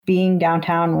Being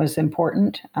downtown was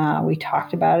important. We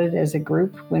talked about it as a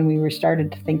group when we were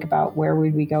started to think about where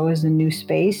would we go as a new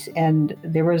space. And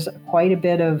there was quite a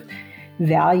bit of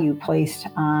value placed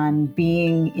on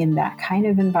being in that kind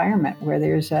of environment where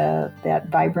there's that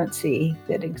vibrancy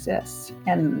that exists.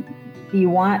 And you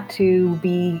want to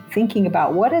be thinking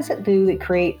about what does it do that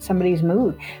creates somebody's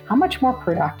mood? How much more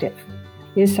productive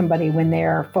is somebody when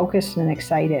they're focused and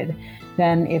excited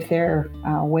than if they're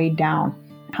weighed down?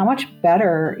 How much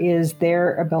better is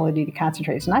their ability to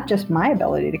concentrate? It's not just my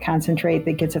ability to concentrate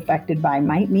that gets affected by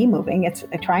me moving. It's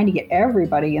trying to get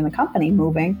everybody in the company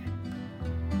moving.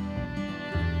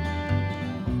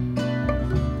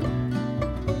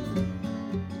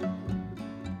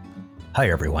 Hi,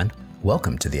 everyone.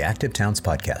 Welcome to the Active Towns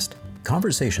Podcast,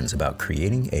 conversations about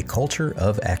creating a culture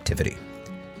of activity.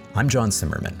 I'm John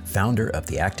Zimmerman, founder of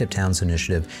the Active Towns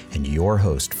Initiative and your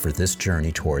host for this journey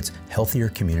towards healthier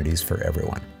communities for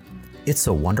everyone. It's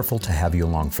so wonderful to have you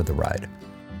along for the ride.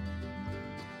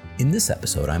 In this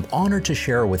episode, I'm honored to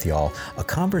share with y'all a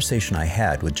conversation I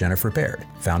had with Jennifer Baird,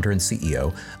 founder and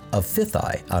CEO of Fifth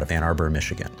Eye out of Ann Arbor,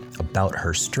 Michigan, about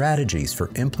her strategies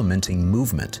for implementing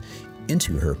movement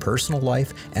into her personal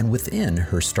life and within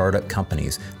her startup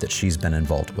companies that she's been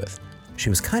involved with. She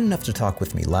was kind enough to talk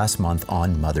with me last month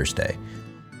on Mother's Day.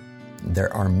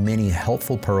 There are many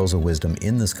helpful pearls of wisdom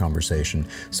in this conversation,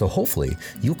 so hopefully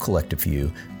you'll collect a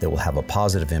few that will have a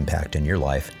positive impact in your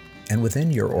life and within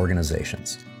your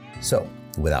organizations. So,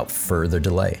 without further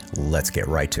delay, let's get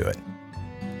right to it.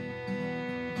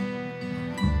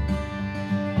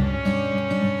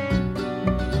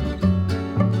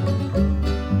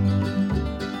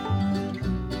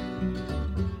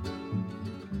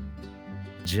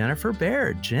 Jennifer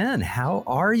Baird. Jen, how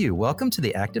are you? Welcome to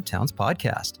the Active Towns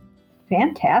Podcast.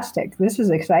 Fantastic. This is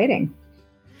exciting.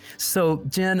 So,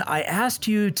 Jen, I asked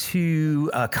you to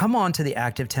come on to the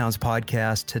Active Towns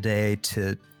Podcast today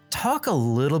to talk a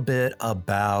little bit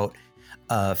about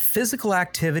physical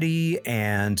activity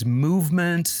and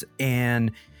movement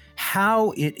and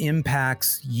how it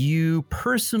impacts you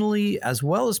personally as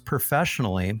well as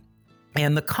professionally.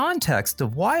 And the context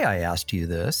of why I asked you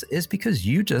this is because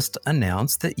you just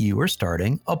announced that you were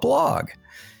starting a blog.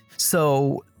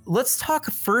 So let's talk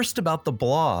first about the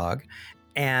blog,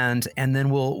 and then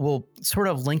we'll sort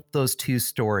of link those two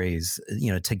stories,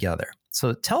 together.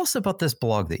 So tell us about this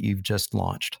blog that you've just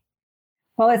launched.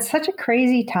 Well, it's such a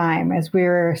crazy time as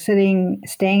we're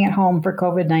staying at home for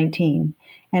COVID-19,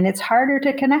 and it's harder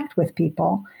to connect with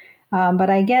people. But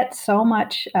I get so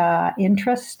much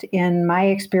interest in my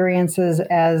experiences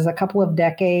as a couple of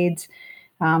decades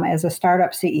as a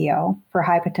startup CEO for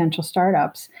high potential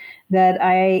startups that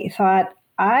I thought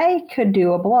I could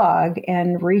do a blog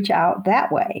and reach out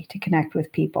that way to connect with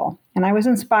people. And I was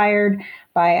inspired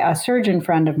by a surgeon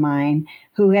friend of mine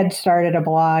who had started a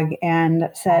blog and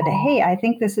said, hey, I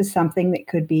think this is something that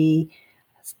could be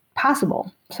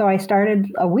possible. So I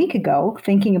started a week ago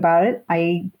thinking about it.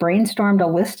 I brainstormed a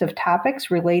list of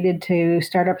topics related to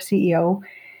startup CEO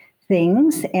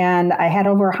things, and I had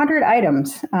over 100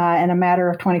 items in a matter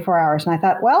of 24 hours. And I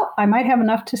thought, well, I might have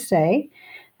enough to say.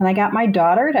 And I got my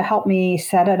daughter to help me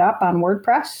set it up on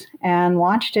WordPress and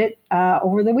launched it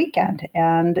over the weekend.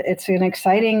 And it's an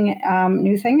exciting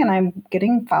new thing, and I'm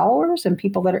getting followers and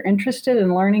people that are interested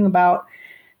in learning about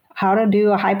how to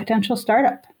do a high potential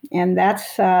startup. And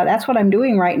that's what I'm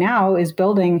doing right now, is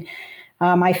building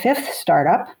my fifth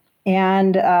startup.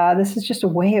 And this is just a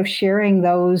way of sharing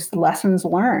those lessons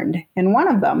learned. And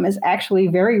one of them is actually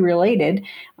very related.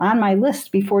 On my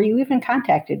list before you even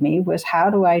contacted me was, how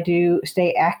do I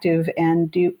stay active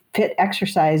and fit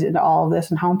exercise into all of this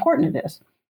and how important it is.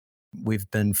 We've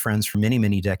been friends for many,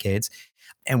 many decades.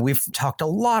 And we've talked a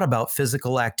lot about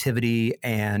physical activity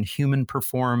and human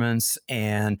performance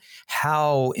and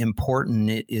how important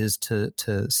it is to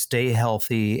stay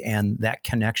healthy, and that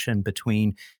connection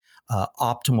between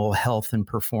optimal health and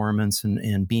performance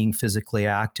and being physically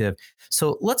active.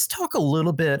 So let's talk a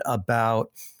little bit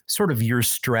about sort of your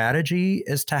strategy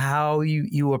as to how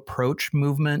you approach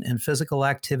movement and physical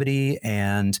activity,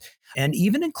 and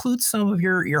even include some of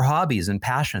your hobbies and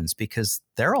passions, because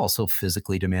they're also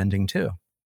physically demanding too.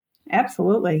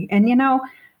 Absolutely. And,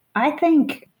 I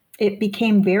think it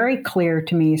became very clear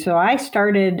to me. So I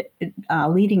started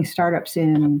leading startups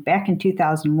back in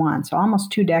 2001, so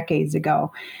almost 2 decades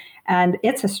ago. And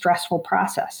it's a stressful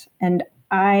process. And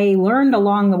I learned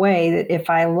along the way that if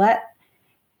I let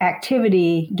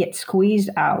activity get squeezed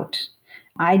out,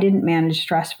 I didn't manage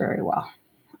stress very well.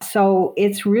 So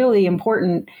it's really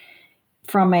important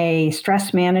from a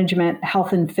stress management,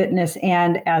 health and fitness,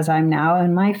 and as I'm now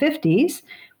in my 50s,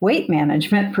 weight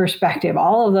management perspective.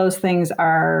 All of those things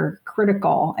are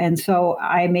critical. And so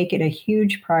I make it a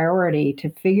huge priority to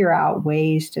figure out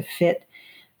ways to fit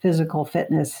physical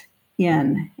fitness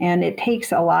in. And it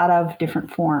takes a lot of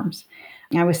different forms.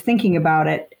 I was thinking about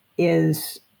it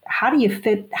is how do you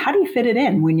fit it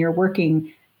in when you're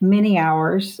working many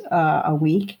hours a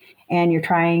week and you're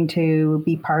trying to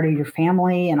be part of your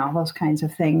family and all those kinds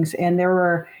of things. And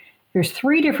there's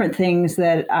 3 different things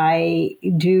that I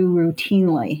do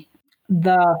routinely.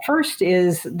 The first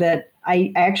is that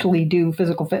I actually do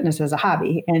physical fitness as a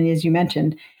hobby. And as you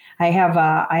mentioned, I have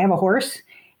a horse,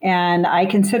 and I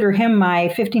consider him my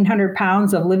 1,500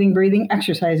 pounds of living, breathing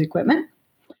exercise equipment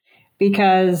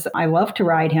because I love to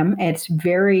ride him. It's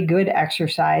very good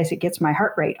exercise. It gets my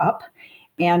heart rate up.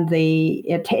 And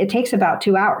it takes about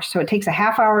 2 hours. So it takes a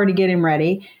half hour to get him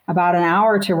ready, about an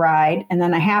hour to ride, and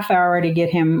then a half hour to get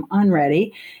him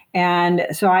unready. And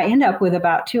so I end up with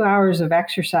about 2 hours of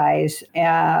exercise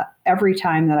every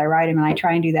time that I ride him. And I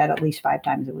try and do that at least 5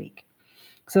 times a week.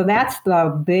 So that's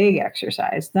the big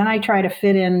exercise. Then I try to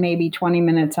fit in maybe 20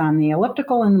 minutes on the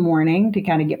elliptical in the morning to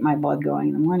kind of get my blood going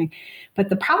in the morning.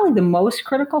 But probably the most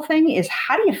critical thing is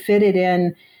how do you fit it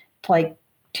in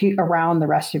to around the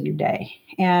rest of your day?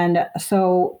 And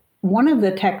so one of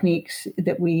the techniques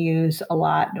that we use a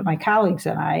lot, my colleagues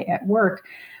and I at work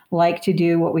like to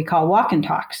do what we call walk and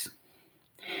talks.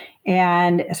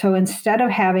 And so instead of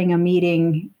having a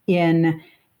meeting in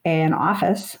an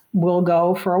office, we'll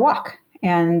go for a walk.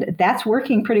 And that's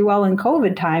working pretty well in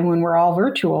COVID time when we're all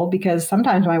virtual, because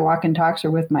sometimes my walk and talks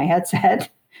are with my headset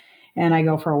and I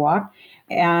go for a walk.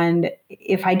 And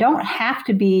if I don't have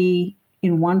to be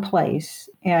in one place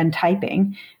and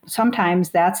typing, sometimes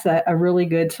that's a really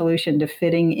good solution to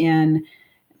fitting in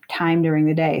time during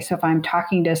the day. So if I'm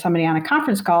talking to somebody on a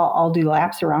conference call, I'll do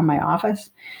laps around my office.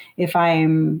 If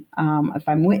I'm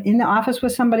in the office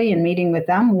with somebody and meeting with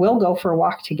them, we'll go for a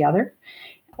walk together.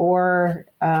 Or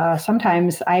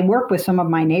sometimes I work with some of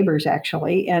my neighbors,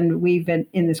 actually, and we've been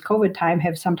in this COVID time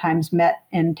have sometimes met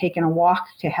and taken a walk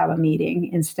to have a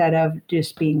meeting instead of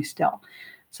just being still.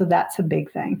 So that's a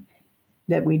big thing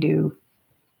that we do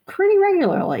pretty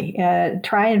regularly.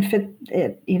 Try and fit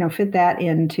that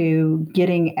into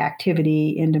getting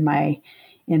activity into my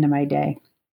day.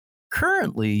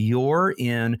 Currently, you're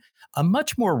in a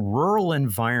much more rural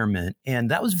environment,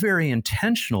 and that was very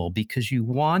intentional because you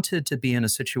wanted to be in a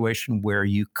situation where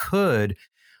you could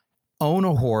own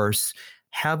a horse,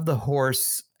 have the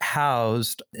horse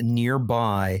housed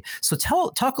nearby. So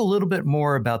talk a little bit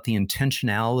more about the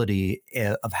intentionality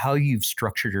of how you've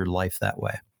structured your life that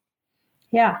way.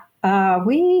 Yeah,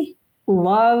 we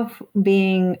are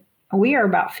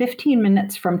about 15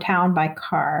 minutes from town by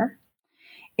car.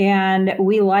 And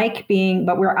we like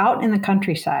but we're out in the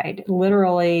countryside.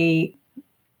 Literally,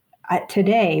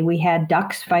 today we had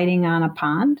ducks fighting on a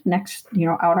pond next,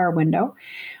 out our window.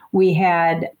 We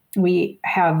have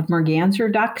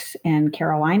merganser ducks and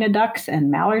Carolina ducks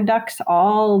and mallard ducks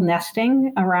all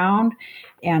nesting around.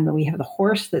 And we have the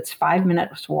horse that's 5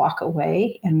 minutes walk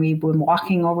away. And we've been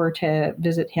walking over to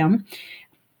visit him.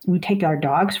 We take our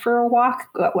dogs for a walk.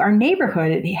 Our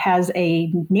neighborhood has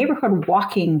a neighborhood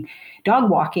dog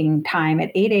walking time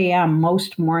at 8 a.m.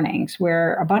 most mornings,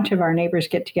 where a bunch of our neighbors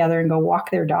get together and go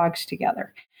walk their dogs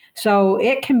together. So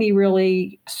it can be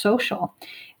really social.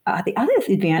 The other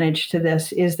advantage to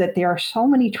this is that there are so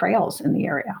many trails in the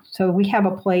area. So we have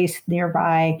a place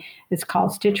nearby, it's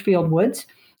called Stitchfield Woods.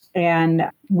 And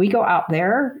we go out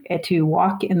there to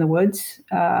walk in the woods.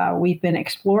 We've been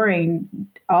exploring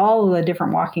all the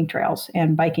different walking trails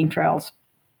and biking trails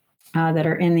that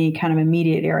are in the kind of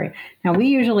immediate area. Now, we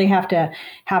usually have to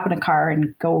hop in a car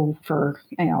and go for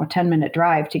a 10-minute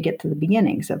drive to get to the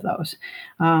beginnings of those.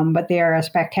 But they are a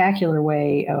spectacular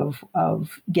way of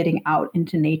getting out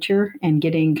into nature and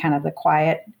getting kind of the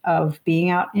quiet of being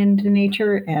out into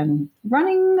nature and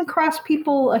running across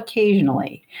people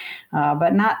occasionally,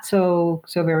 but not so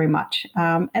very much.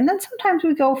 And then sometimes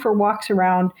we go for walks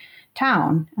around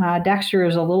town. Dexter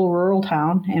is a little rural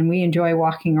town, and we enjoy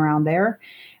walking around there.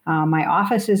 My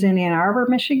office is in Ann Arbor,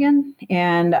 Michigan,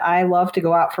 and I love to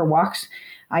go out for walks.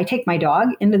 I take my dog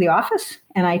into the office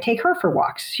and I take her for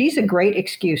walks. She's a great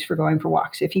excuse for going for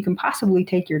walks. If you can possibly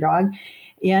take your dog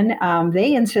in,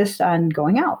 they insist on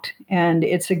going out, and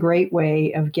it's a great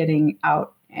way of getting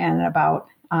out and about.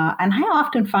 And I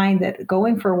often find that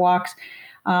going for walks,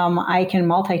 I can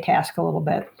multitask a little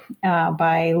bit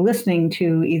by listening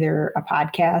to either a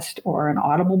podcast or an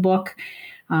Audible book.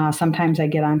 Sometimes I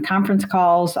get on conference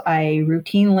calls. I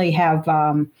routinely have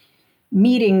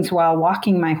meetings while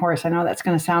walking my horse. I know that's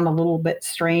going to sound a little bit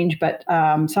strange, but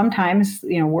sometimes,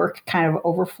 work kind of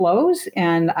overflows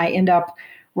and I end up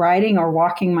riding or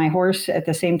walking my horse at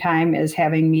the same time as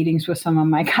having meetings with some of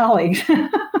my colleagues.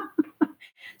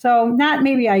 So not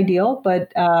maybe ideal,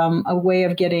 but a way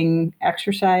of getting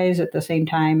exercise at the same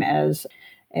time as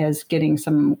getting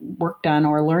some work done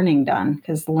or learning done,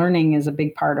 because learning is a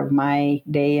big part of my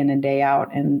day in and day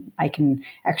out, and I can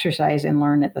exercise and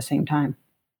learn at the same time.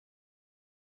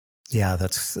 Yeah,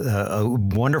 that's a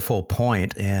wonderful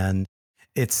point, and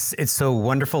it's so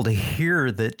wonderful to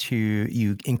hear that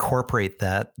you incorporate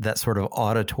that sort of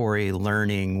auditory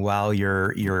learning while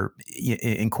you're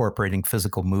incorporating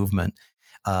physical movement.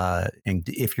 And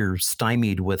if you're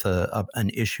stymied with an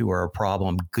issue or a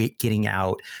problem, getting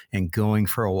out and going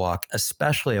for a walk,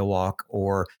 especially a walk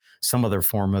or some other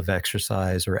form of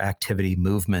exercise or activity,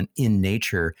 movement in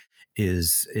nature,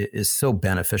 is so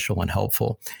beneficial and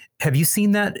helpful. Have you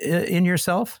seen that in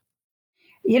yourself?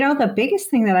 The biggest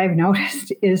thing that I've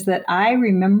noticed is that I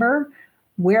remember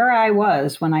where I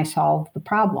was when I solved the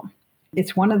problem.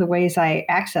 It's one of the ways I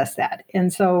access that.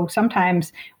 And so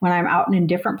sometimes when I'm out and in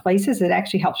different places, it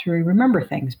actually helps me remember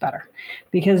things better,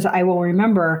 because I will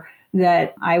remember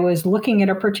that I was looking at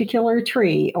a particular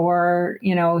tree or,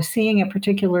 seeing a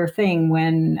particular thing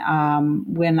when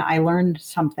I learned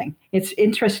something. It's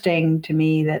interesting to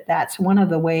me that that's one of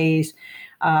the ways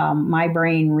my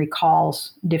brain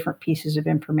recalls different pieces of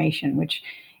information, which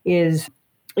is,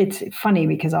 it's funny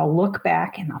because I'll look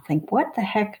back and I'll think, what the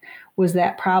heck was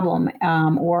that problem?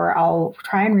 Or I'll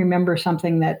try and remember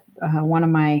something that one of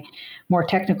my more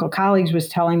technical colleagues was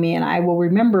telling me, and I will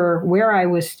remember where I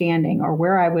was standing or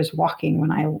where I was walking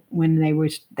when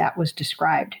that was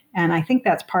described. And I think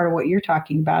that's part of what you're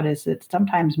talking about, is that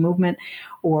sometimes movement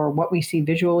or what we see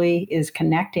visually is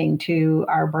connecting to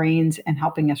our brains and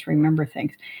helping us remember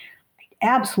things. I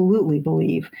absolutely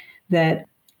believe that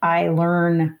I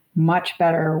learn much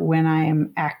better when I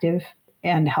am active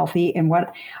and healthy. And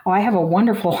I have a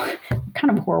wonderful,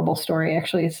 kind of horrible story,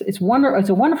 actually. It's a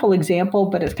wonderful example,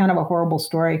 but it's kind of a horrible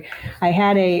story. I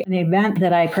had an event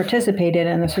that I participated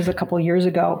in, this was a couple of years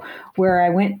ago, where I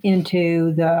went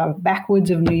into the backwoods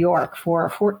of New York for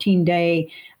a 14-day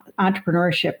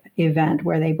entrepreneurship event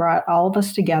where they brought all of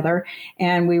us together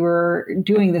and we were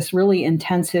doing this really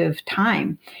intensive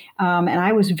time. And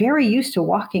I was very used to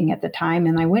walking at the time.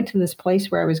 And I went to this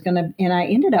place where and I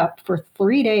ended up for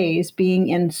 3 days being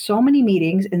in so many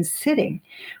meetings and sitting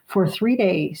for 3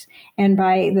 days. And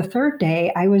by the third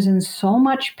day, I was in so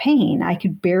much pain, I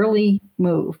could barely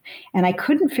move. And I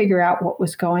couldn't figure out what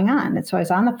was going on. And so I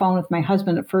was on the phone with my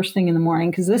husband at first thing in the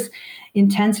morning, because this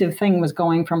intensive thing was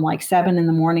going from like 7 in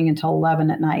the morning until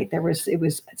 11 at night. It was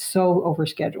so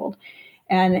overscheduled.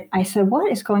 And I said, what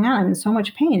is going on? I'm in so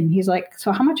much pain. And he's like,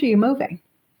 so how much are you moving?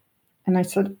 And I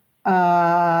said,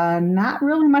 not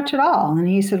really much at all. And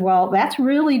he said, well, that's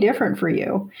really different for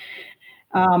you.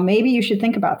 Maybe you should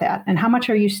think about that. And how much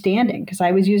are you standing? Because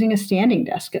I was using a standing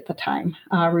desk at the time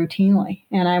routinely.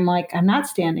 And I'm like, I'm not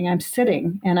standing, I'm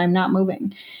sitting and I'm not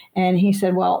moving. And he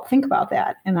said, well, think about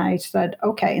that. And I said,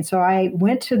 okay. And so I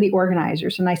went to the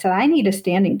organizers and I said, I need a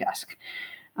standing desk.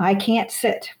 I can't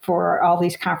sit for all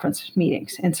these conference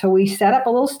meetings. And so we set up a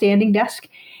little standing desk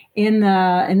in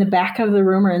the back of the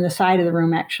room, or in the side of the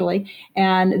room, actually.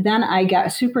 And then I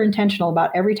got super intentional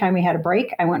about every time we had a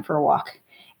break, I went for a walk.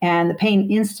 And the pain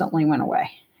instantly went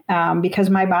away because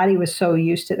my body was so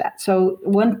used to that. So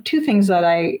two things that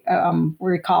I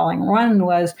recalling. One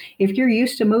was, if you're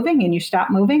used to moving and you stop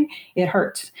moving, it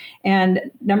hurts. And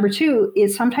number two, it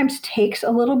sometimes takes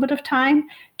a little bit of time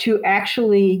to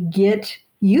actually get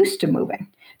used to moving.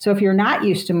 So if you're not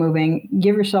used to moving,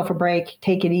 give yourself a break,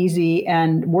 take it easy,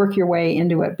 and work your way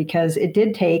into it, because it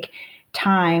did take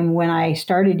time when I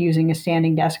started using a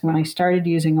standing desk, when I started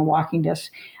using a walking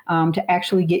desk, to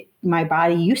actually get my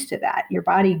body used to that. Your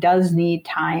body does need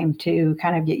time to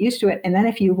kind of get used to it. And then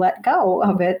if you let go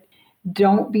of it,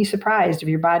 don't be surprised if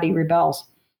your body rebels.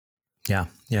 Yeah.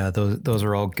 Those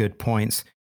are all good points.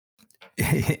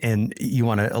 And you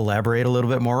want to elaborate a little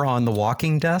bit more on the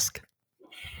walking desk?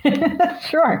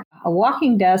 Sure. A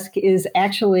walking desk is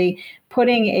actually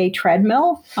putting a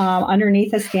treadmill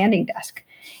underneath a standing desk.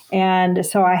 And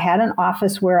so I had an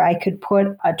office where I could put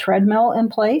a treadmill in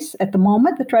place. At the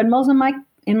moment, the treadmill's in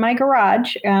my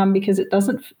garage because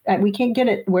we can't get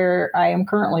it where I am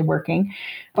currently working.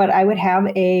 But I would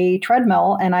have a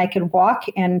treadmill and I could walk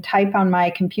and type on my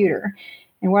computer.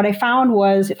 And what I found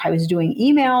was if I was doing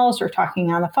emails or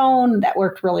talking on the phone, that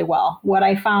worked really well. What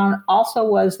I found also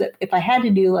was that if I had to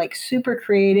do like super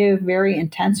creative, very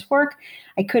intense work,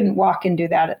 I couldn't walk and do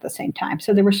that at the same time.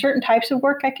 So there were certain types of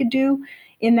work I could do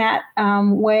in that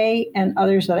way and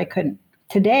others that I couldn't.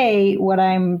 Today, what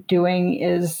I'm doing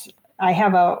is I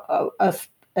have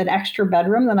an extra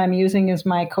bedroom that I'm using as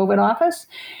my COVID office.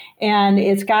 And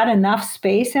it's got enough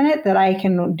space in it that I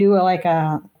can do like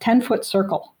a 10-foot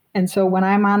circle. And so when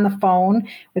I'm on the phone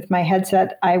with my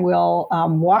headset, I will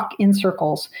walk in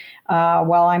circles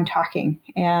while I'm talking.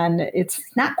 And it's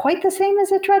not quite the same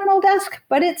as a treadmill desk,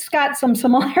 but it's got some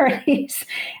similarities.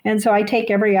 And so I take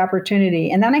every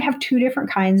opportunity. And then I have two different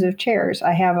kinds of chairs.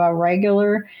 I have a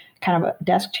regular kind of a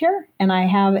desk chair, and I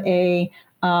have a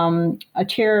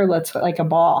chair that's like a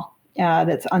ball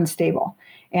that's unstable.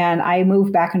 And I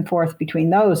move back and forth between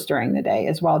those during the day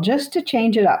as well, just to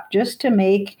change it up, just to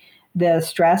make the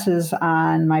stresses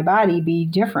on my body be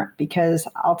different. Because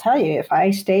I'll tell you, if I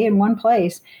stay in one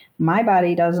place, my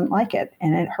body doesn't like it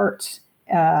and it hurts.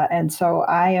 And so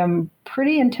I am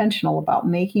pretty intentional about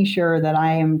making sure that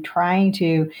I am trying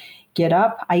to get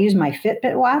up. I use my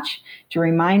Fitbit watch to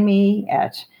remind me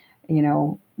at,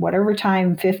 whatever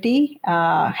time 50,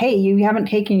 hey, you haven't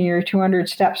taken your 200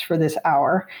 steps for this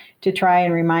hour, to try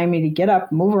and remind me to get up,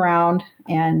 move around,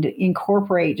 and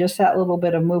incorporate just that little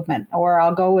bit of movement. Or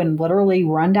I'll go and literally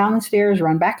run down the stairs,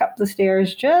 run back up the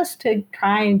stairs, just to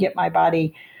try and get my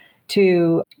body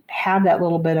to have that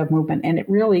little bit of movement. And it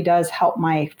really does help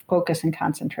my focus and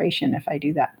concentration if I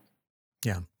do that.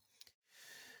 Yeah.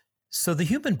 So the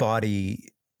human body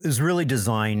is really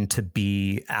designed to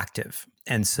be active.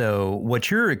 And so what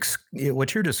you're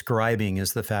describing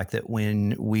is the fact that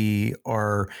when we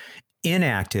are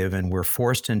inactive and we're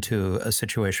forced into a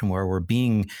situation where we're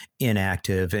being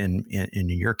inactive, and in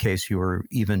your case, you were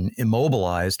even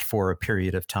immobilized for a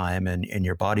period of time, and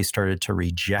your body started to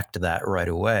reject that right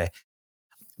away.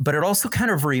 But it also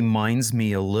kind of reminds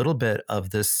me a little bit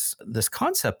of this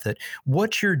concept that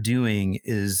what you're doing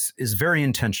is very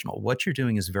intentional. What you're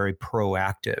doing is very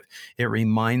proactive. It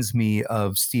reminds me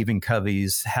of Stephen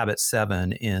Covey's Habit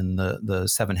 7 in the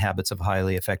 7 Habits of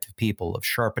Highly Effective People, of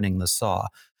sharpening the saw.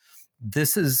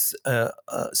 This is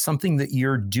something that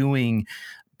you're doing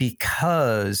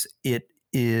because it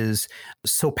is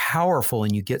so powerful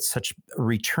and you get such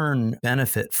return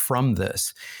benefit from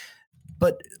this.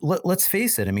 But let's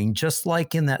face it. I mean, just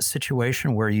like in that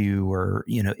situation where you were,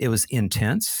 it was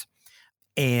intense,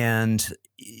 and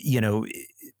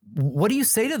what do you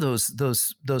say to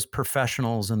those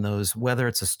professionals and those, whether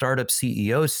it's a startup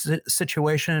CEO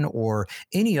situation or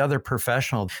any other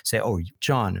professional, say, "Oh,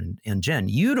 John and Jen,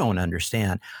 you don't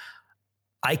understand.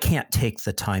 I can't take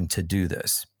the time to do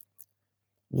this."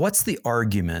 What's the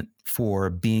argument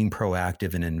for being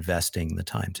proactive and investing the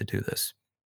time to do this?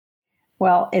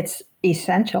 Well, it's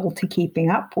essential to keeping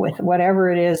up with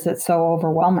whatever it is that's so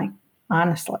overwhelming,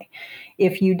 honestly.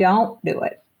 If you don't do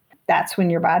it, that's when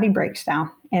your body breaks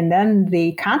down. And then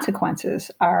the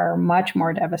consequences are much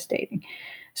more devastating.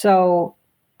 So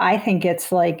I think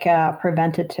it's like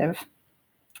preventative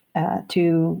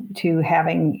to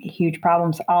having huge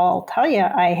problems. I'll tell you,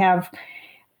 I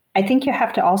think you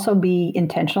have to also be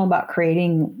intentional about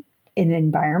creating an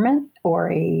environment or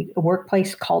a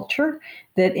workplace culture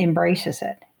that embraces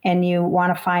it. And you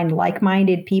want to find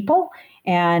like-minded people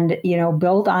and,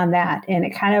 build on that. And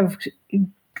it kind of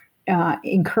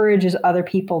encourages other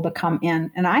people to come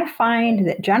in. And I find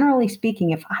that generally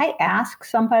speaking, if I ask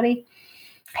somebody,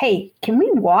 "Hey, can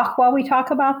we walk while we talk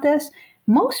about this?"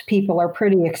 Most people are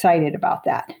pretty excited about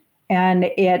that. And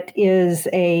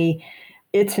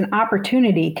it's an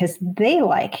opportunity because they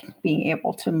like being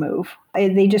able to move.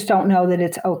 They just don't know that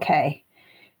it's okay.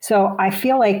 So I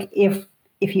feel like if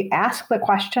you ask the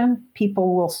question,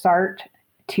 people will start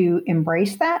to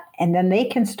embrace that, and then they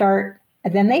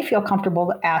feel comfortable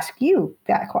to ask you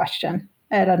that question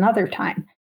at another time.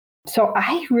 So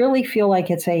I really feel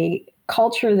like it's a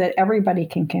culture that everybody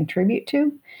can contribute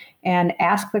to, and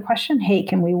ask the question, "Hey,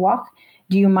 can we walk?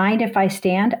 Do you mind if I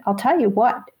stand?" I'll tell you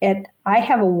what, I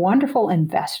have a wonderful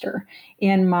investor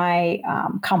in my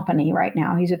company right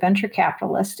now. He's a venture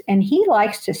capitalist, and he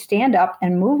likes to stand up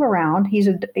and move around. He's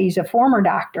a former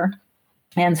doctor,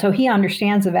 and so he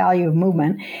understands the value of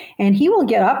movement. And he will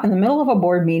get up in the middle of a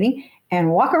board meeting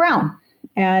and walk around.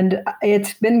 And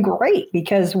it's been great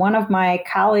because one of my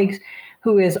colleagues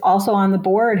who is also on the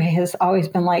board has always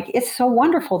been like, it's so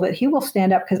wonderful that he will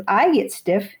stand up because I get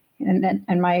stiff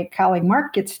and my colleague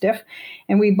Mark gets stiff,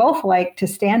 and we both like to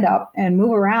stand up and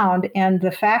move around. And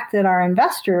the fact that our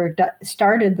investor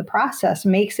started the process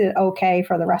makes it okay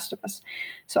for the rest of us.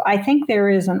 So I think there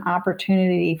is an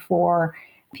opportunity for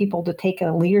people to take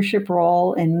a leadership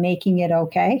role in making it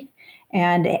okay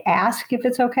and ask if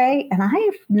it's okay. And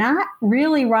I've not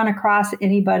really run across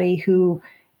anybody who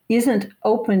isn't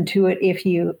open to it if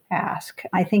you ask.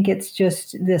 I think it's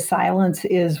just the silence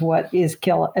is what is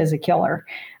a killer.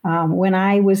 When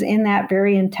I was in that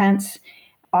very intense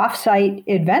offsite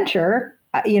adventure,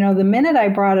 the minute I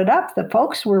brought it up, the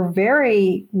folks were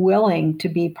very willing to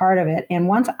be part of it. And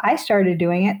once I started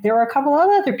doing it, there were a couple of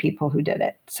other people who did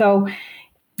it. So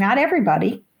not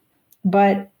everybody,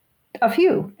 but a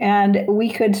few. And we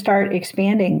could start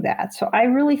expanding that. So I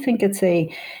really think it's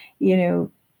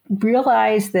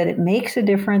realize that it makes a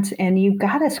difference, and you've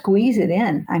got to squeeze it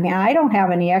in. I mean, I don't have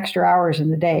any extra hours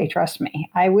in the day, trust me.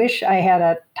 I wish I had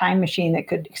a time machine that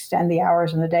could extend the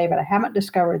hours in the day, but I haven't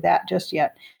discovered that just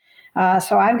yet.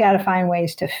 So I've got to find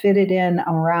ways to fit it in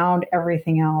around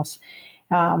everything else.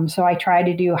 So I try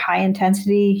to do high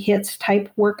intensity HIIT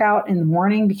type workout in the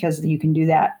morning because you can do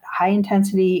that high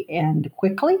intensity and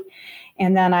quickly.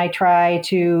 And then I try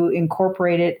to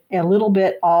incorporate it a little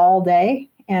bit all day.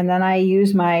 And then I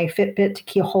use my Fitbit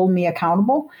to hold me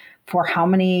accountable for how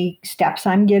many steps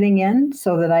I'm getting in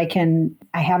so that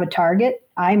I have a target.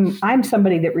 I'm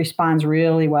somebody that responds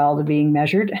really well to being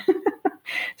measured.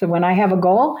 So when I have a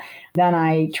goal, then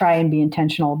I try and be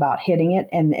intentional about hitting it.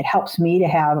 And it helps me to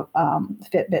have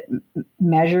Fitbit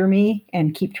measure me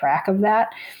and keep track of that.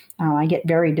 I get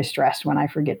very distressed when I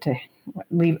forget to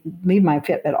leave my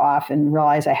Fitbit off and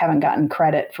realize I haven't gotten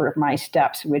credit for my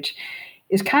steps, which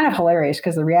is kind of hilarious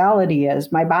because the reality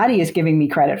is my body is giving me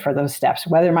credit for those steps,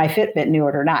 whether my Fitbit knew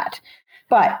it or not.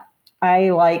 But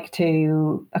I like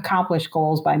to accomplish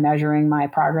goals by measuring my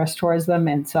progress towards them.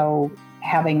 And so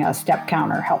having a step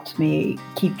counter helps me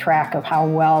keep track of how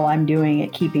well I'm doing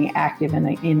at keeping active on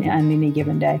any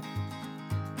given day.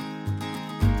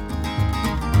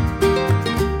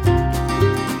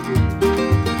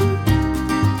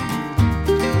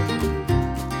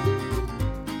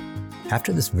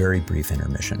 After this very brief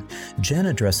intermission, Jen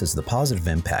addresses the positive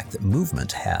impact that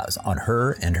movement has on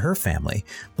her and her family,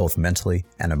 both mentally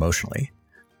and emotionally,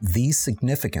 the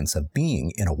significance of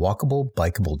being in a walkable,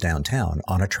 bikeable downtown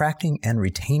on attracting and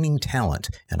retaining talent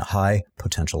in a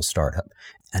high-potential startup,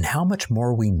 and how much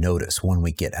more we notice when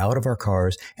we get out of our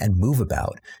cars and move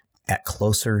about at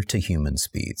closer to human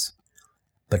speeds.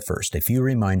 But first, a few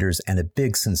reminders and a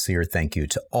big sincere thank you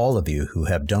to all of you who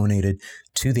have donated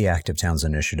to the Active Towns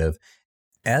Initiative.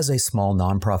 As a small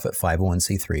nonprofit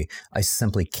 501c3, I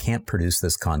simply can't produce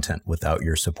this content without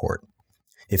your support.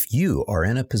 If you are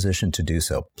in a position to do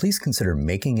so, please consider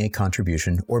making a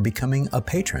contribution or becoming a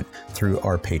patron through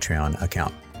our Patreon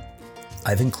account.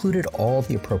 I've included all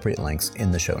the appropriate links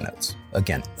in the show notes.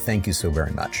 Again, thank you so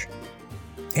very much.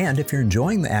 And if you're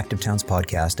enjoying the Active Towns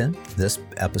podcast and this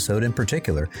episode in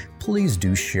particular, please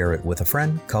do share it with a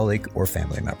friend, colleague, or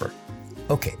family member.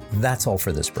 Okay, that's all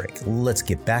for this break. Let's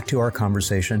get back to our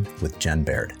conversation with Jen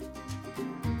Baird.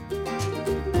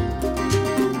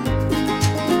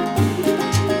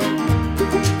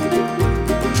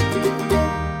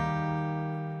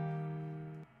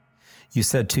 You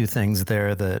said two things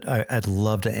there that I'd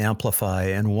love to amplify.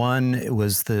 And one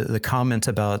was the comment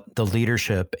about the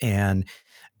leadership and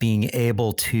being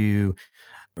able to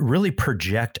really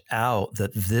project out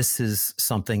that this is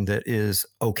something that is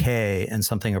okay and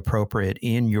something appropriate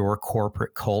in your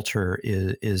corporate culture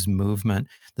is movement.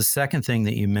 The second thing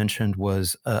that you mentioned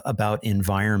was about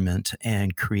environment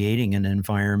and creating an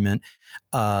environment,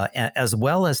 as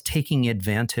well as taking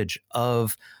advantage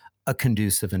of a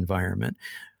conducive environment.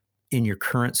 In your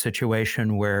current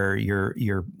situation where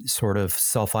you're sort of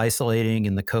self-isolating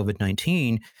in the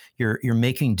COVID-19, you're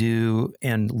making do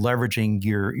and leveraging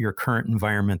your current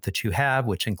environment that you have,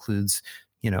 which includes,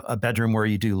 a bedroom where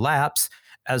you do laps,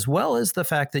 as well as the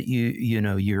fact that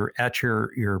you're at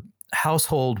your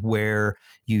household where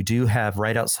you do have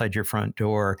right outside your front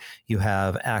door, you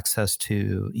have access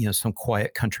to, some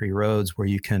quiet country roads where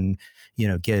you can,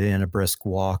 get in a brisk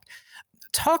walk.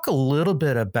 Talk a little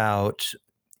bit about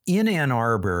in Ann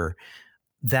Arbor,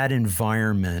 that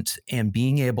environment and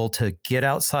being able to get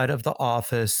outside of the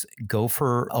office, go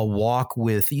for a walk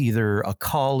with either a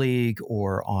colleague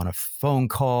or on a phone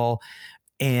call,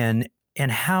 and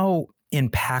how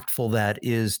impactful that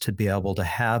is to be able to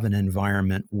have an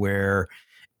environment where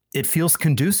it feels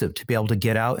conducive to be able to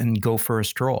get out and go for a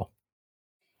stroll.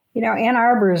 Ann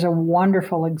Arbor is a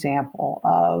wonderful example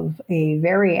of a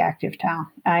very active town.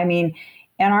 I mean,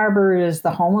 Ann Arbor is the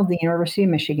home of the University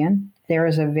of Michigan. There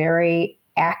is a very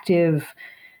active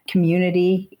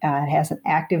community. It has an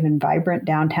active and vibrant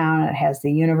downtown. It has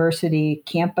the university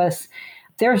campus.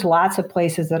 There's lots of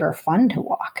places that are fun to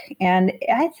walk. And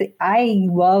I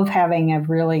love having a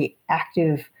really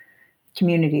active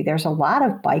community. There's a lot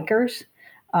of bikers,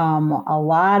 a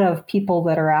lot of people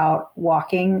that are out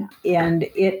walking, and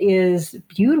it is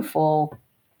beautiful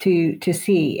to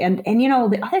see. And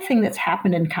the other thing that's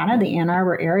happened in kind of the Ann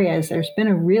Arbor area is there's been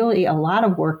a lot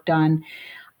of work done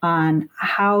on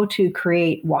how to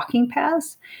create walking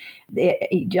paths.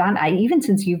 John, even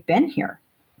since you've been here,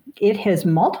 it has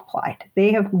multiplied.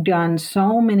 They have done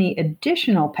so many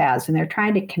additional paths, and they're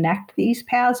trying to connect these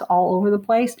paths all over the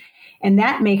place. And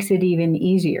that makes it even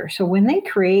easier. So when they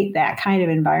create that kind of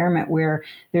environment where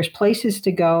there's places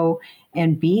to go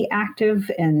and be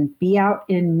active and be out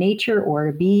in nature,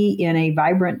 or be in a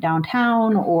vibrant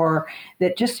downtown, or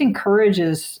that just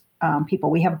encourages people.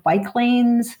 We have bike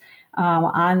lanes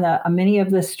on many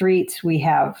of the streets. We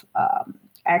have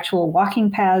actual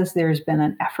walking paths. There's been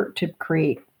an effort to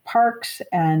create parks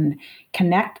and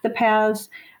connect the paths.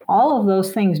 All of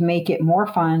those things make it more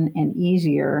fun and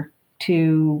easier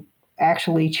to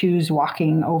actually choose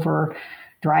walking over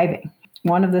driving.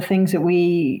 One of the things that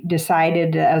we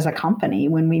decided as a company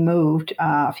when we moved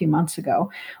a few months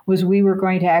ago was we were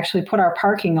going to actually put our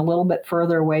parking a little bit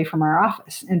further away from our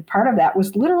office. And part of that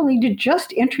was literally to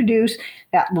just introduce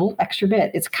that little extra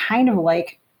bit. It's kind of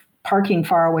like parking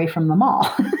far away from the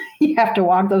mall. You have to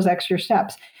walk those extra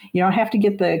steps. You don't have to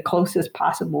get the closest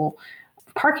possible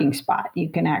parking spot. You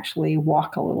can actually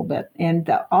walk a little bit. And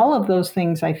all of those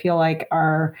things I feel like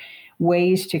are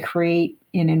ways to create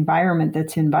an environment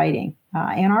that's inviting.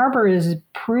 Ann Arbor is a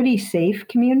pretty safe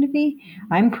community.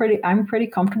 I'm pretty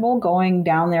comfortable going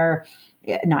down there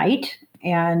at night,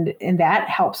 and that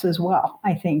helps as well.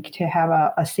 I think to have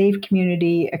a safe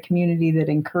community, a community that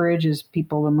encourages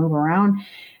people to move around,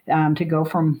 to go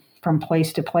from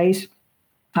place to place.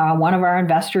 One of our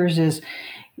investors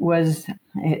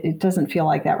it doesn't feel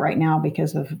like that right now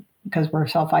because we're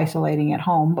self-isolating at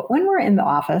home. But when we're in the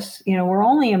office, we're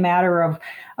only a matter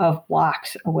of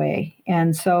blocks away.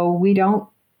 And so we don't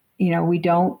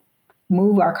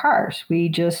move our cars. We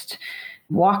just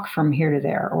walk from here to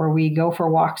there, or we go for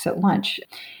walks at lunch.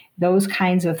 Those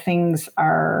kinds of things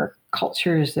are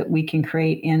cultures that we can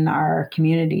create in our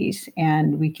communities,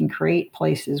 and we can create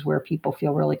places where people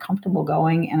feel really comfortable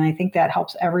going. And I think that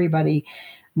helps everybody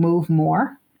move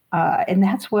more. And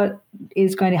that's what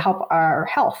is going to help our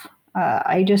health.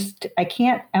 I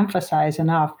can't emphasize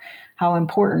enough how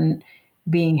important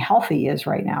being healthy is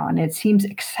right now. And it seems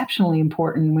exceptionally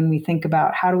important when we think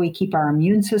about how do we keep our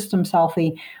immune systems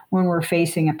healthy when we're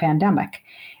facing a pandemic.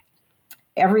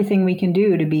 Everything we can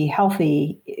do to be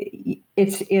healthy.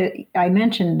 I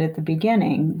mentioned at the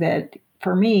beginning that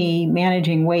for me,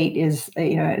 managing weight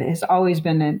it has always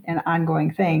been an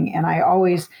ongoing thing. And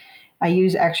I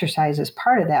use exercise as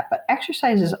part of that, but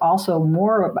exercise is also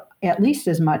at least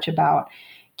as much about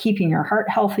keeping your heart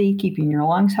healthy, keeping your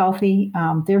lungs healthy.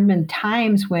 There have been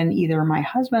times when either my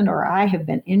husband or I have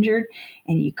been injured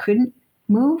and you couldn't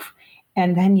move,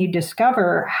 and then you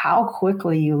discover how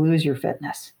quickly you lose your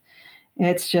fitness.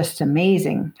 It's just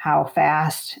amazing how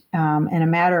fast, in a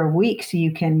matter of weeks,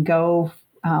 you can go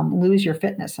lose your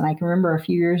fitness. And I can remember a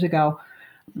few years ago,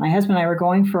 my husband and I were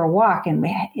going for a walk, and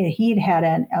he'd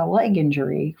had a leg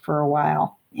injury for a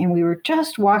while. And we were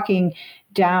just walking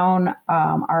down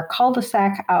our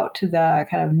cul-de-sac out to the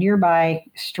kind of nearby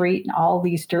street and all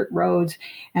these dirt roads.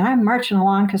 And I'm marching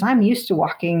along because I'm used to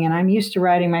walking and I'm used to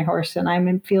riding my horse and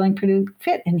I'm feeling pretty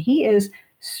fit. And he is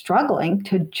struggling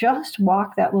to just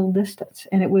walk that little distance.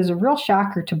 And it was a real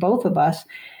shocker to both of us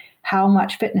how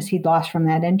much fitness he'd lost from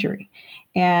that injury.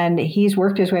 And he's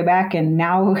worked his way back and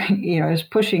now, is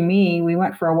pushing me. We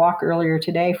went for a walk earlier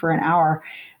today for an hour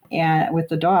and with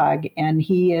the dog, and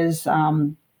he is,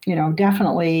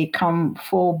 definitely come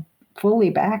fully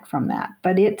back from that.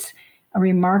 But it's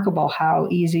remarkable how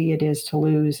easy it is to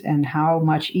lose and how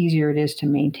much easier it is to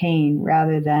maintain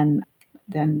rather than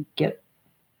get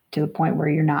to the point where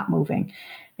you're not moving.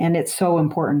 And it's so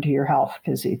important to your health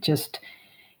because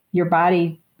your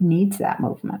body needs that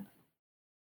movement.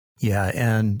 Yeah,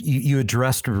 and you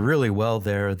addressed really well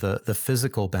there the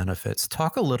physical benefits.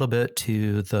 Talk a little bit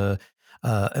to the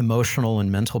emotional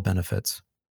and mental benefits.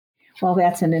 Well,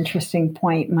 that's an interesting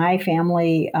point. My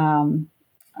family,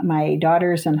 my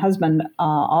daughters and husband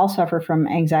all suffer from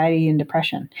anxiety and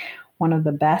depression. One of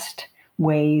the best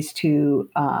ways to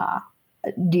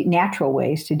natural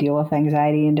ways to deal with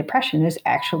anxiety and depression is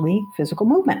actually physical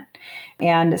movement.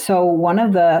 And so one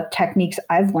of the techniques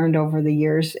I've learned over the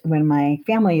years when my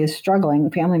family is struggling,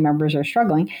 family members are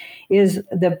struggling, is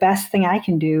the best thing I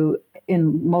can do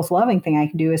and most loving thing I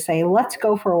can do is say, let's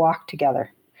go for a walk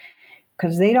together.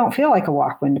 Because they don't feel like a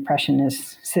walk when depression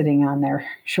is sitting on their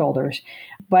shoulders.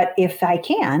 But if I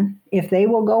can, if they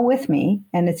will go with me,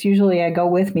 and it's usually a go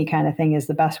with me kind of thing is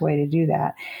the best way to do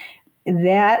that,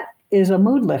 that is a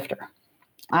mood lifter.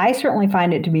 I certainly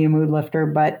find it to be a mood lifter,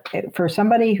 but for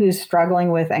somebody who's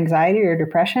struggling with anxiety or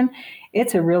depression,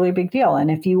 it's a really big deal.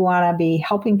 And if you want to be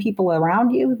helping people around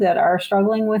you that are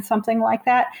struggling with something like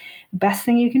that, best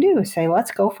thing you can do is say,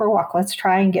 let's go for a walk. Let's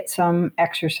try and get some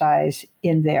exercise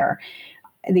in there.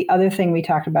 The other thing we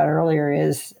talked about earlier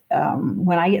is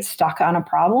when I get stuck on a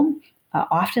problem,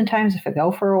 oftentimes if I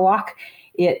go for a walk,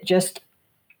 it just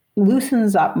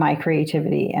loosens up my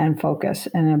creativity and focus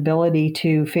and ability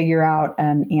to figure out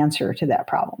an answer to that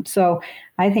problem. So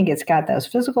I think it's got those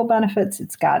physical benefits,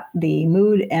 it's got the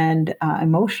mood and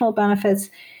emotional benefits,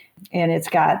 and it's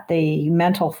got the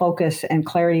mental focus and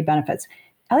clarity benefits.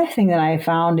 Other thing that I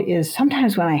found is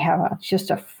sometimes when I have just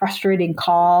a frustrating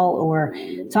call or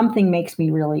something makes me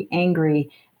really angry,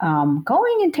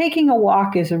 going and taking a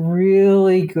walk is a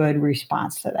really good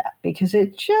response to that because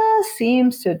it just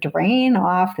seems to drain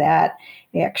off that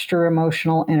extra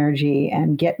emotional energy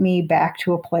and get me back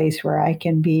to a place where I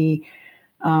can be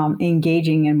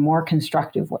engaging in more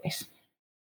constructive ways.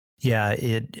 Yeah,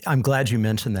 I'm glad you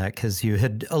mentioned that because you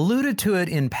had alluded to it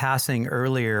in passing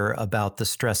earlier about the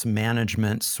stress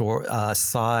management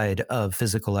side of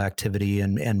physical activity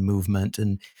and movement,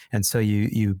 and so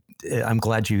I'm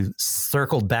glad you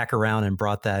circled back around and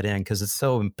brought that in because it's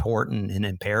so important and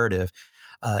imperative.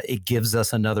 It gives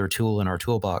us another tool in our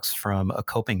toolbox from a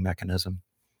coping mechanism.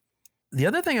 The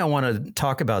other thing I want to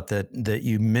talk about that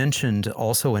you mentioned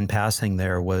also in passing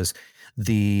there was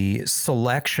the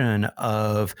selection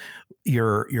of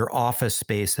your office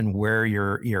space and where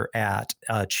you're at,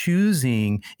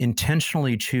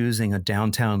 intentionally choosing a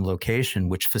downtown location,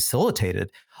 which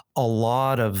facilitated a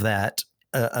lot of that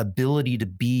ability to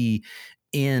be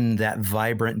in that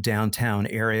vibrant downtown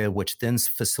area, which then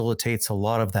facilitates a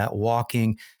lot of that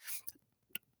walking.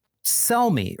 Sell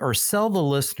me or sell the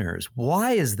listeners.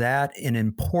 Why is that an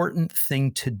important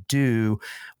thing to do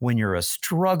when you're a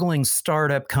struggling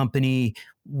startup company?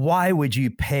 Why would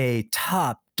you pay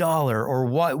top dollar or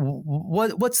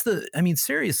what's the, I mean,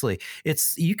 seriously,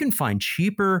 you can find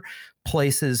cheaper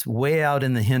places way out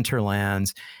in the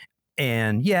hinterlands.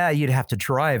 And yeah, you'd have to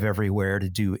drive everywhere to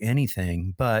do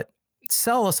anything, but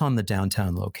sell us on the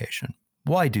downtown location.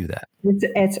 Why do that?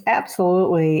 It's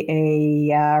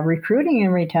absolutely a recruiting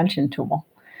and retention tool.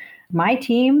 My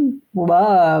team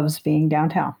loves being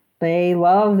downtown. They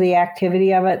love the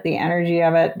activity of it, the energy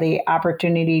of it, the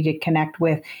opportunity to connect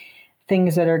with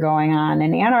things that are going on.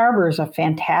 And Ann Arbor is a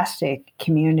fantastic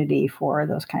community for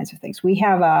those kinds of things. We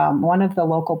have one of the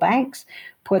local banks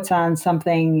puts on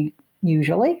something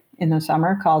usually in the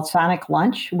summer called Sonic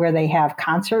Lunch, where they have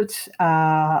concerts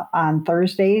on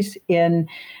Thursdays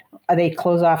they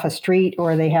close off a street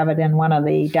or they have it in one of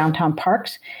the downtown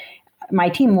parks. My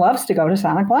team loves to go to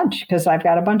Sonic Lunch because I've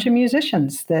got a bunch of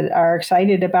musicians that are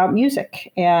excited about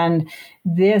music. And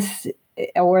this,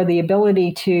 or the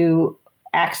ability to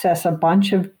access a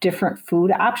bunch of different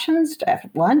food options at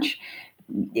lunch,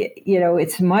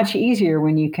 it's much easier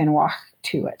when you can walk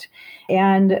to it.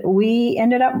 And we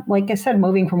ended up, like I said,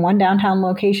 moving from one downtown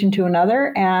location to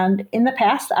another. And in the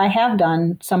past, I have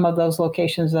done some of those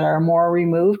locations that are more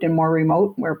removed and more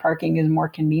remote, where parking is more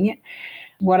convenient.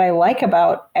 What I like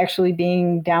about actually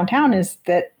being downtown is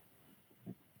that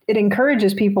it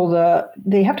encourages people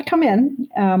they have to come in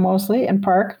mostly and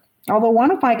park. Although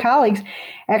one of my colleagues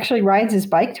actually rides his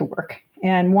bike to work.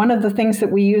 And one of the things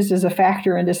that we used as a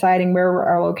factor in deciding where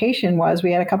our location was,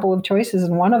 we had a couple of choices,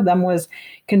 and one of them was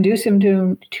conducive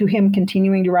to him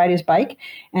continuing to ride his bike,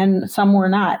 and some were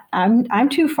not. I'm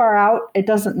too far out. It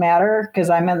doesn't matter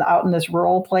because I'm out in this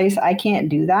rural place. I can't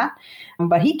do that,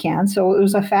 but he can. So it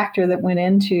was a factor that went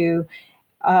into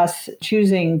us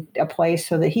choosing a place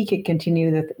so that he could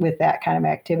continue with that kind of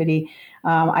activity.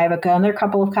 I have another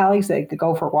couple of colleagues that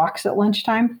go for walks at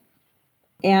lunchtime.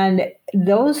 And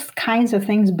those kinds of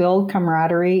things build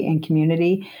camaraderie and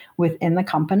community within the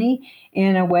company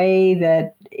in a way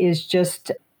that is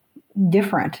just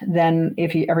different than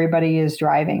if everybody is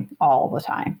driving all the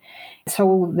time.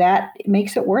 So that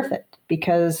makes it worth it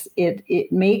because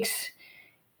it makes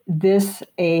this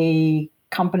a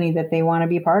company that they want to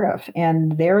be part of,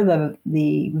 and they're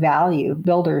the value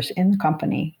builders in the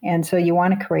company. And so you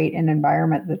want to create an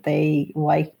environment that they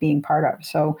like being part of.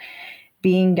 So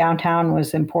being downtown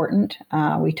was important.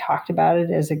 We talked about it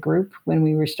as a group when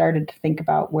we were started to think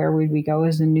about where would we go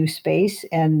as a new space,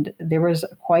 and there was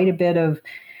quite a bit of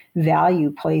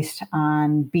value placed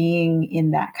on being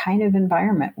in that kind of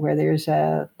environment where there's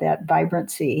that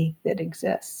vibrancy that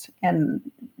exists. And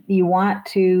you want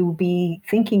to be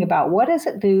thinking about, what does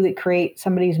it do that create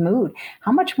somebody's mood?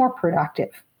 How much more productive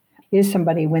is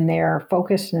somebody when they're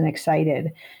focused and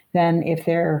excited than if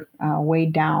they're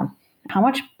weighed down? How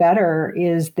much better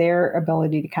is their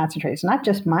ability to concentrate? It's not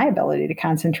just my ability to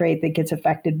concentrate that gets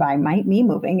affected by me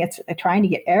moving. It's trying to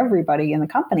get everybody in the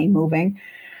company moving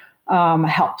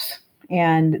helps.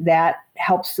 And that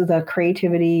helps the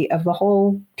creativity of the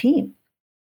whole team.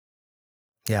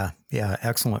 Yeah.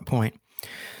 Excellent point.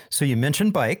 So you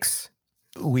mentioned bikes.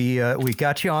 We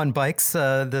got you on bikes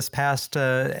this past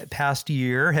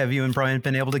year. Have you and Brian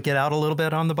been able to get out a little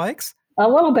bit on the bikes? A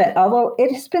little bit, although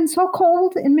it has been so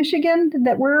cold in Michigan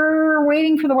that we're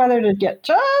waiting for the weather to get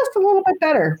just a little bit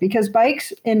better, because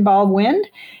bikes involve wind,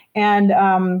 and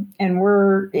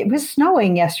it was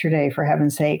snowing yesterday, for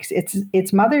heaven's sakes.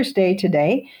 It's Mother's Day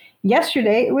today.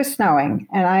 Yesterday it was snowing,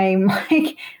 and I'm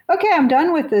like, okay, I'm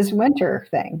done with this winter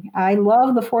thing. I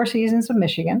love the four seasons of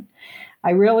Michigan.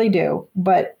 I really do,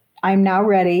 but I'm now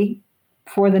ready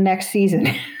for the next season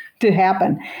to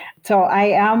happen. So I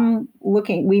am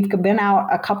looking. We've been out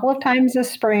a couple of times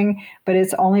this spring, but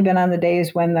it's only been on the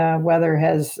days when the weather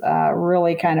has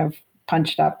really kind of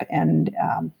punched up, and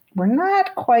we're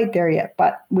not quite there yet,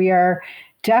 but we are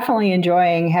definitely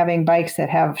enjoying having bikes that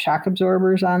have shock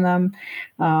absorbers on them,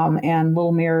 and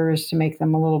little mirrors to make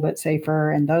them a little bit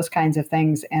safer and those kinds of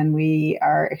things. And we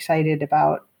are excited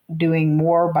about doing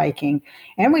more biking.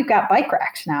 And we've got bike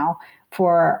racks now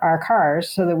for our cars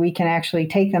so that we can actually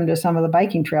take them to some of the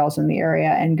biking trails in the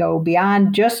area and go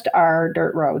beyond just our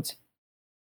dirt roads.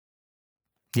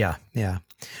 Yeah.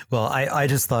 Well, I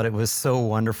just thought it was so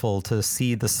wonderful to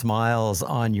see the smiles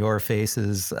on your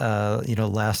faces,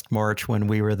 last March when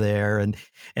we were there,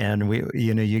 and we,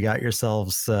 you got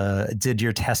yourselves, did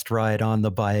your test ride on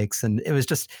the bikes. And it was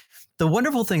just, the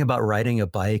wonderful thing about riding a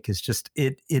bike is just,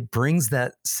 it brings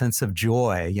that sense of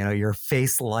joy. Your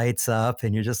face lights up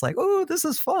and you're just like, oh, this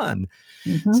is fun.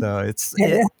 Mm-hmm. So it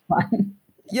is fun.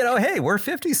 Hey, we're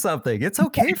 50 something. It's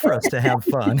okay for us to have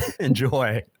fun and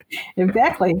joy.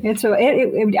 Exactly. And so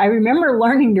I remember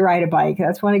learning to ride a bike.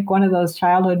 That's one of those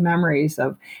childhood memories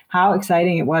of how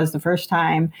exciting it was the first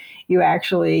time you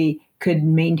actually could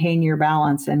maintain your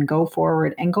balance and go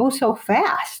forward and go so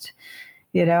fast.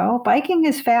 Biking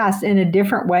is fast in a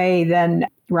different way than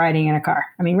riding in a car.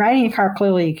 I mean, riding a car,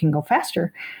 clearly you can go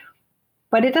faster,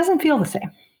 but it doesn't feel the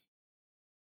same.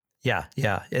 Yeah.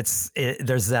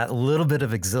 There's that little bit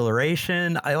of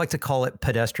exhilaration. I like to call it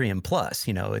pedestrian plus.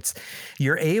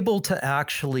 You're able to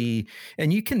actually,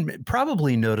 and you can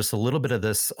probably notice a little bit of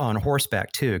this on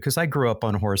horseback too, because I grew up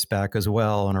on horseback as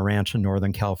well on a ranch in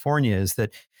Northern California, is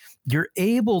that you're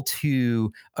able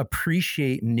to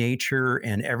appreciate nature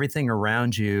and everything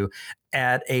around you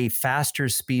at a faster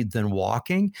speed than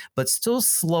walking, but still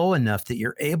slow enough that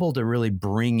you're able to really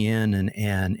bring in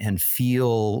and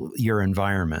feel your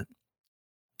environment.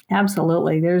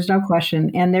 Absolutely. There's no question.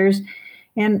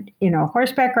 And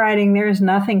horseback riding, there's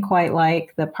nothing quite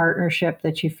like the partnership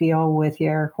that you feel with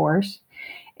your horse.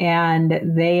 And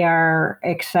they are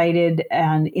excited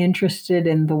and interested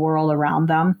in the world around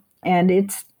them. And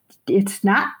it's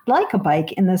not like a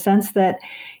bike in the sense that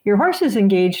your horse is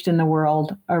engaged in the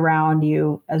world around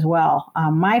you as well.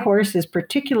 My horse is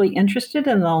particularly interested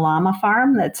in the llama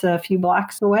farm that's a few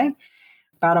blocks away.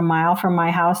 About a mile from my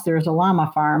house, there's a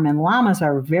llama farm, and llamas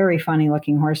are very funny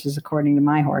looking horses, according to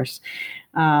my horse.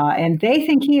 And they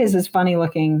think he is as funny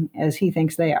looking as he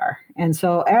thinks they are. And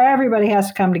so everybody has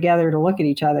to come together to look at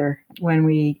each other when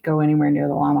we go anywhere near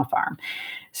the llama farm.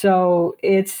 So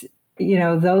it's,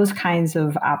 those kinds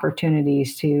of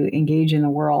opportunities to engage in the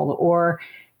world. Or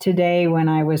today when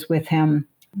I was with him,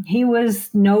 he was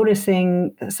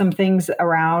noticing some things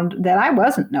around that I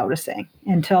wasn't noticing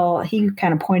until he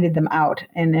kind of pointed them out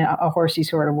in a horsey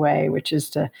sort of way, which is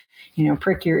to,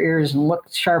 prick your ears and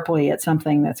look sharply at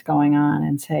something that's going on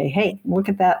and say, hey, look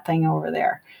at that thing over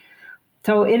there.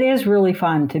 So it is really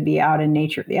fun to be out in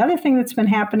nature. The other thing that's been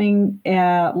happening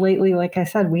lately, like I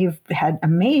said, we've had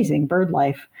amazing bird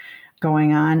life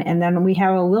going on. And then we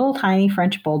have a little tiny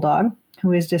French bulldog who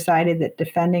has decided that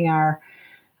defending our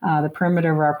The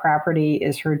perimeter of our property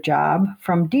is her job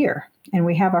from deer. And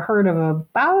we have a herd of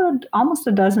about almost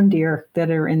a dozen deer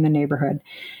that are in the neighborhood.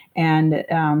 And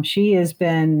she has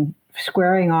been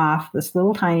squaring off, this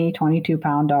little tiny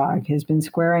 22-pound dog has been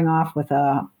squaring off with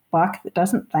a buck that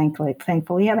doesn't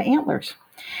thankfully have antlers.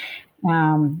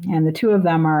 And the two of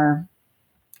them are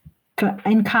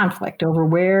in conflict over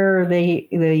where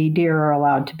the deer are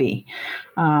allowed to be.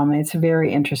 It's a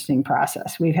very interesting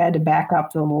process. We've had to back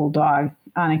up the little dog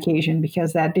on occasion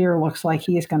because that deer looks like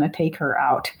he is going to take her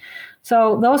out.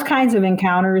 So those kinds of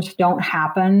encounters don't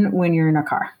happen when you're in a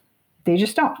car. They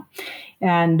just don't.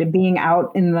 And being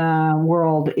out in the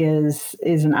world is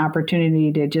an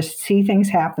opportunity to just see things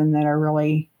happen that are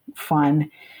really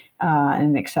fun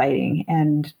and exciting.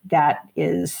 And that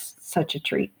is such a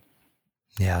treat.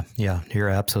 Yeah, you're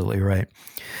absolutely right.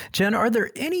 Jen, are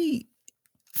there any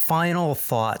final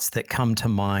thoughts that come to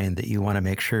mind that you want to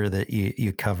make sure that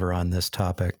you cover on this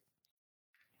topic?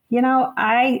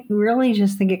 I really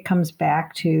just think it comes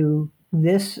back to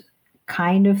this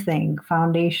kind of thing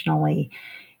foundationally.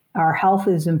 Our health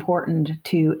is important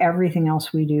to everything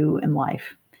else we do in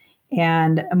life.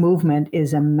 And movement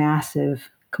is a massive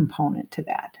component to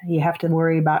that. You have to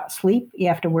worry about sleep, you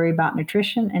have to worry about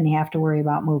nutrition, and you have to worry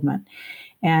about movement.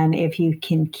 And if you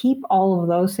can keep all of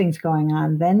those things going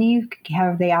on, then you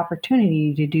have the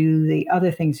opportunity to do the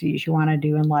other things that you want to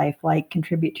do in life, like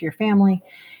contribute to your family,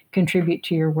 contribute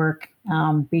to your work,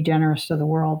 be generous to the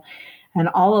world. And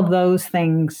all of those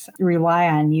things rely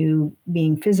on you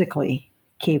being physically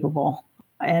capable.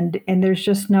 And there's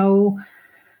just no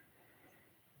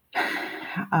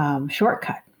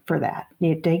shortcut for that.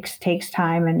 It takes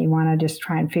time, and you want to just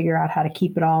try and figure out how to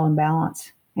keep it all in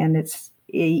balance. And it's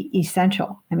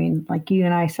essential. I mean, like you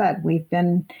and I said, we're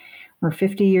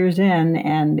 50 years in,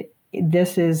 and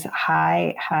this is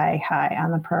high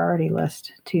on the priority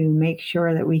list to make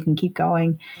sure that we can keep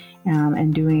going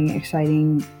and doing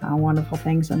exciting, wonderful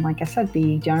things. And like I said,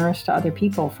 be generous to other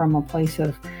people from a place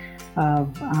of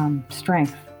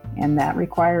strength. And that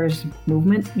requires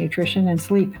movement, nutrition, and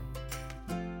sleep.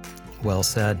 Well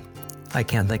said. I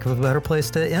can't think of a better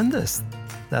place to end this.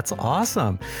 That's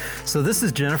awesome. So this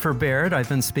is Jennifer Baird I've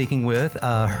been speaking with.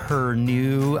 Her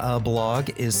new blog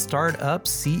is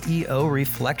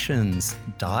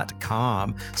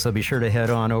startupceoreflections.com. So be sure to head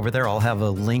on over there. I'll have a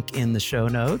link in the show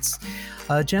notes.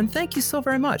 Jen, thank you so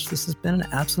very much. This has been an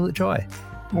absolute joy.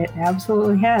 It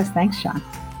absolutely has. Thanks, Sean.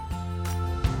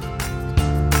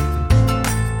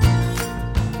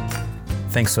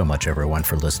 Thanks so much, everyone,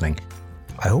 for listening.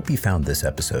 I hope you found this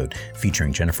episode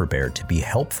featuring Jennifer Baird to be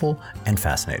helpful and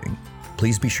fascinating.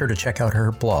 Please be sure to check out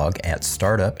her blog at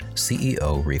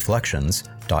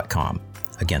startupceoreflections.com.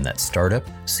 Again, that's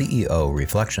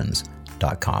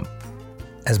startupceoreflections.com.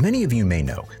 As many of you may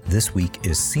know, this week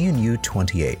is CNU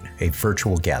 28, a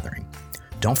virtual gathering.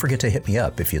 Don't forget to hit me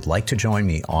up if you'd like to join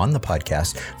me on the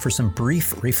podcast for some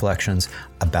brief reflections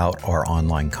about our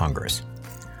online Congress.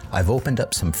 I've opened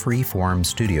up some free forum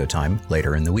studio time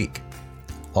later in the week.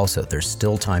 Also, there's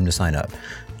still time to sign up.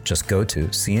 Just go to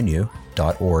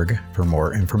cnu.org for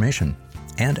more information.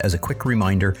 And as a quick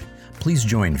reminder, please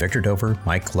join Victor Dover,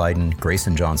 Mike Lydon,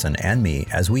 Grayson Johnson, and me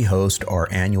as we host our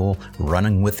annual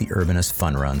Running with the Urbanists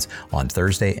fun runs on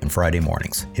Thursday and Friday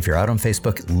mornings. If you're out on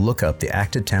Facebook, look up the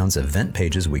Active Towns event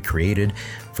pages we created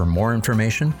for more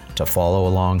information, to follow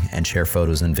along and share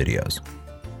photos and videos.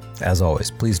 As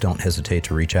always, please don't hesitate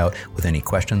to reach out with any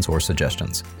questions or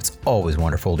suggestions. It's always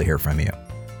wonderful to hear from you.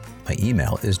 My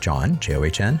email is john,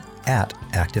 John,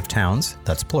 @activetowns,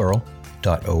 that's plural,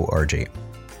 .org.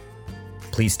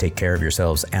 Please take care of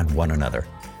yourselves and one another.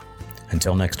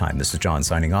 Until next time, this is John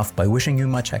signing off by wishing you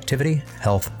much activity,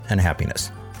 health, and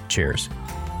happiness. Cheers.